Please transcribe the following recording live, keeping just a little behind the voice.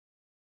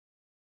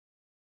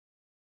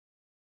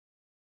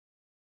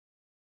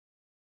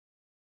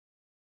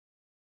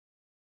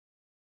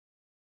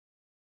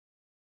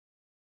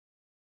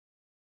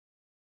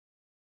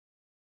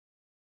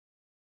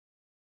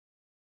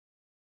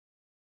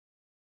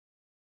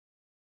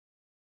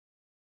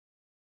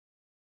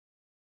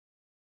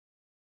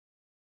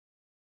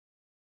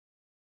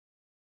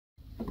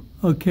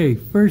Okay,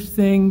 first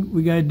thing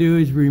we got to do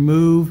is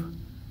remove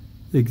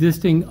the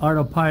existing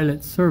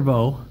autopilot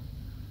servo.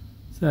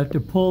 So I have to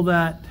pull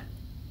that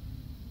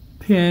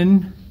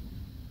pin,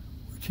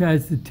 which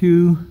has the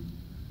two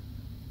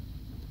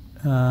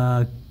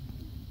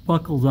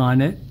buckles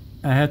on it.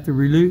 I have to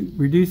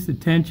reduce the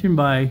tension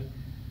by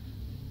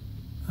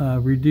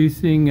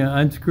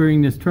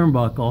unscrewing this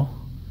turnbuckle,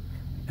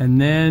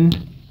 and then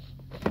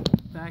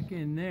back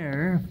in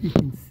there, if you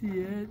can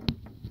see it,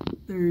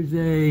 there's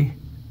a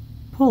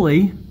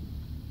pulley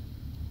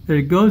that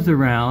it goes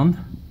around,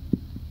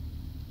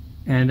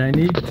 and I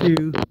need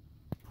to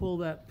pull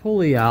that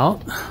pulley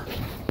out.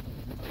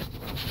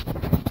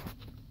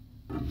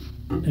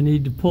 I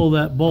need to pull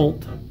that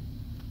bolt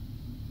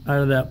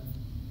out of that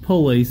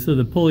pulley, so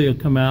the pulley will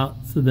come out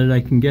so that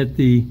I can get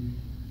the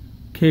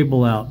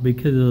cable out,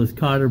 because of those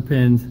cotter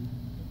pins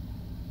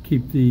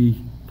keep the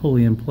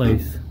pulley in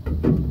place.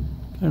 Kind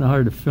of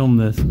hard to film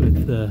this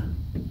with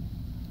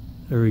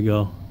there we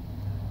go.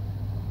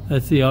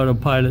 That's the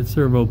autopilot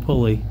servo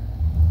pulley.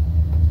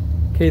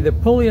 Okay, the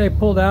pulley I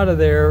pulled out of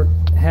there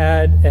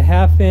had a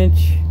 1/2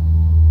 inch,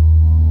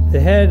 the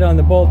head on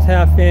the bolt's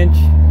 1/2 inch,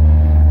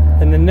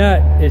 and the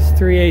nut is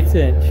 3/8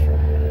 inch.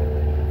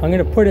 I'm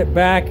going to put it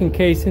back in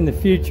case in the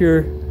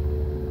future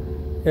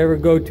ever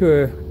go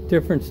to a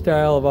different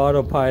style of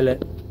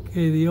autopilot.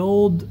 Okay, the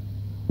old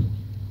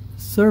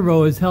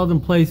servo is held in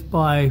place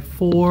by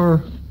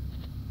 4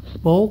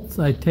 bolts.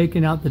 I've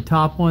taken out the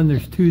top one.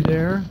 There's 2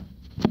 there,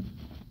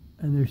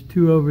 and there's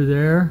 2 over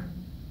there.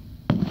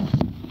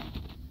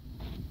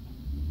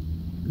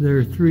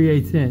 They're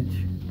 3/8 inch.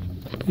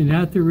 You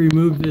have to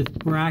remove this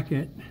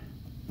bracket,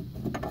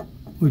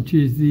 which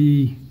is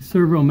the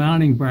servo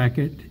mounting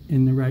bracket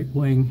in the right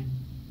wing,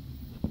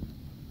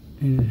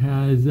 and it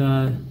has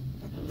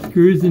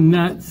screws and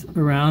nuts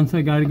around, so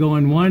I got to go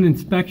in one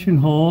inspection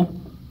hole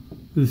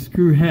with a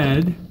screw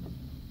head,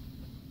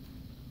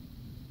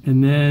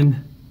 and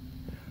then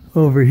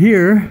over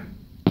here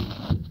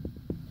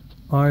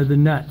are the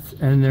nuts,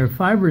 and they're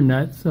fiber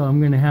nuts, so I'm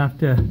going to have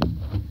to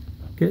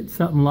get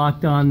something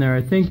locked on there.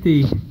 I think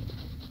the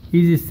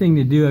easiest thing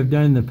to do, I've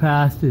done in the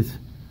past, is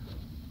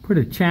put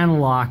a channel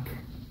lock,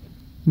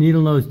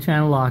 needle nose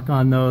channel lock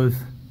on those.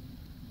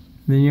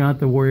 Then you don't have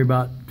to worry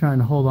about trying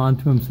to hold on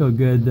to them so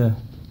good. The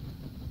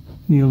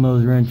needle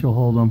nose wrench will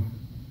hold them.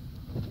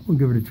 We'll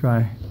give it a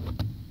try.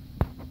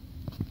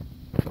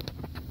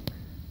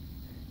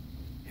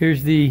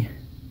 Here's the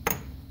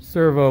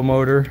servo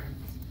motor.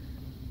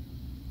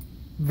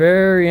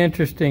 Very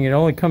interesting. It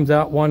only comes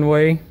out one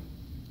way.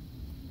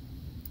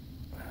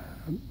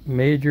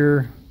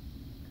 Major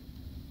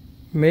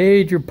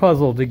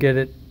puzzle to get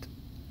it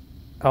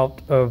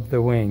out of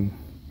the wing,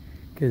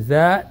 because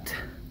that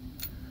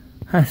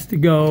has to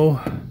go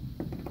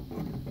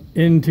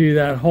into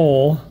that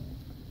hole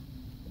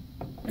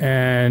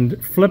and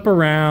flip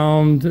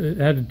around. It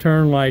had to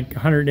turn like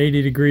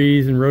 180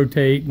 degrees and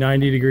rotate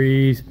 90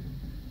 degrees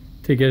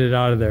to get it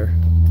out of there.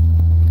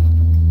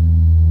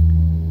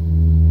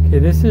 Okay,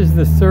 this is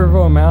the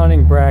servo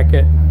mounting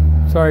bracket.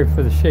 Sorry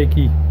for the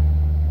shaky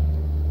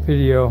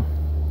video,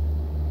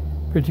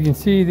 but you can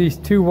see these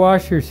 2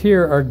 washers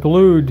here are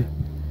glued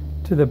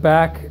to the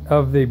back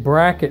of the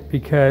bracket,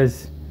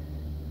 because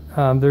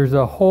there's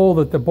a hole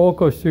that the bolt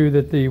goes through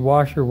that the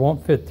washer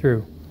won't fit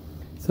through.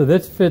 So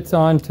this fits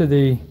onto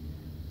the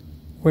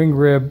wing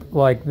rib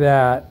like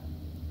that,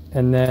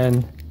 and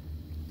then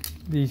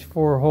these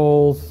 4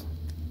 holes,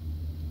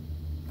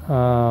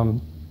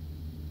 1,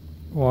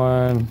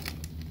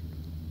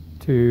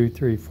 2,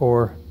 3,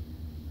 4,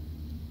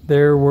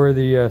 there were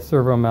the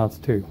servo mounts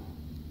too.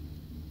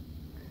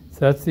 So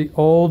that's the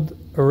old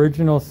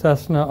original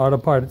Cessna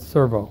autopilot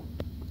servo.